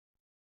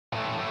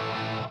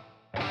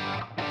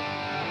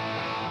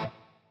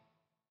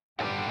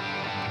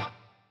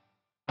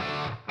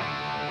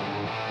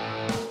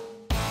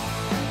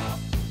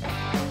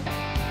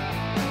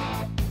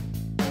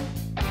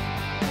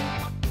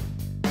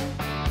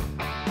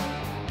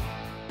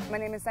My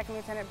name is Second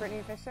Lieutenant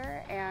Britney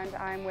Fischer, and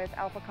I'm with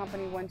Alpha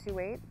Company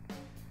 128.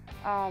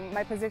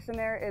 My position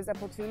there is a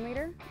platoon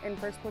leader in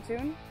 1st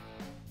Platoon,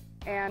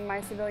 and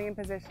my civilian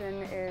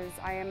position is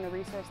I am the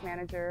resource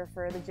manager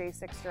for the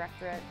J6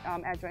 Directorate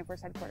at Joint Force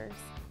Headquarters.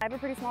 I have a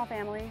pretty small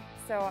family,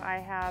 so I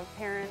have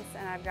parents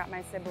and I've got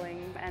my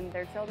siblings and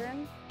their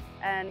children.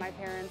 And my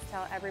parents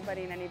tell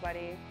everybody and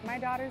anybody, my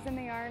daughter's in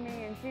the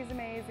Army and she's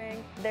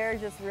amazing. They're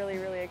just really,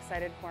 really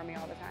excited for me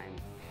all the time.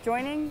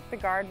 Joining the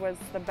Guard was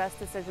the best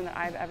decision that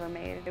I've ever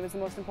made. It was the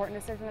most important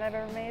decision that I've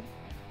ever made.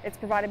 It's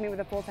provided me with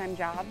a full-time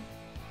job.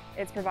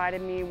 It's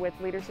provided me with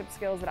leadership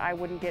skills that I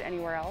wouldn't get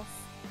anywhere else.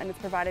 And it's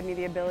provided me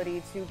the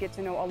ability to get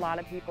to know a lot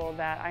of people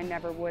that I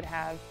never would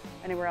have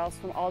anywhere else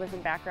from all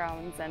different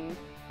backgrounds. And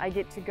I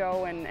get to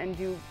go and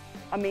do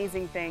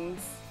amazing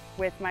things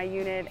with my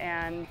unit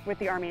and with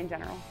the Army in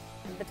general.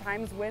 The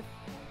times with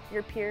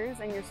your peers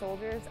and your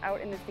soldiers out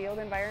in the field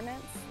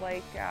environments,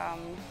 like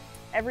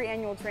every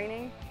annual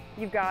training,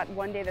 you've got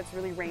one day that's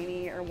really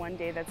rainy or one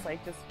day that's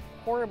like just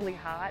horribly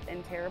hot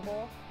and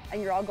terrible,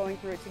 and you're all going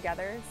through it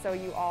together, so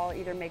you all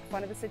either make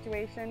fun of the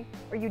situation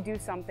or you do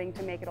something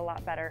to make it a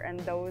lot better, and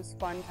those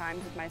fun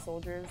times with my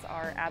soldiers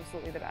are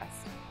absolutely the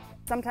best.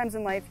 Sometimes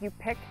in life you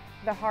pick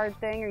the hard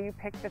thing or you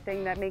pick the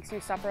thing that makes you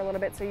suffer a little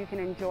bit so you can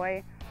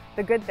enjoy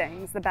the good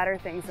things, the better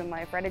things in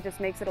life, right? It just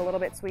makes it a little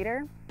bit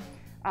sweeter.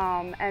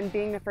 And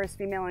being the first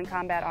female in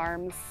combat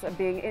arms,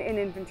 being in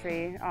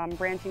infantry,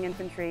 branching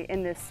infantry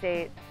in this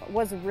state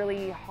was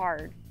really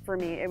hard for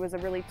me. It was a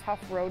really tough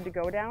road to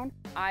go down.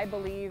 I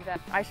believe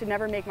that I should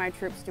never make my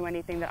troops do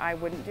anything that I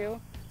wouldn't do.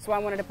 So I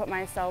wanted to put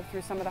myself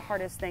through some of the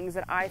hardest things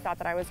that I thought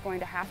that I was going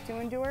to have to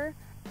endure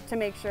to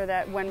make sure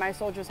that when my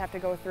soldiers have to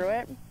go through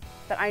it,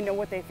 that I know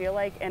what they feel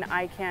like and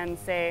I can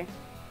say,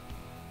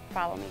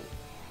 follow me.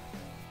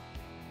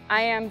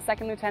 I am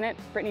Second Lieutenant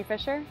Britney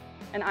Fischer,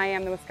 and I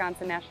am the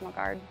Wisconsin National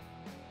Guard.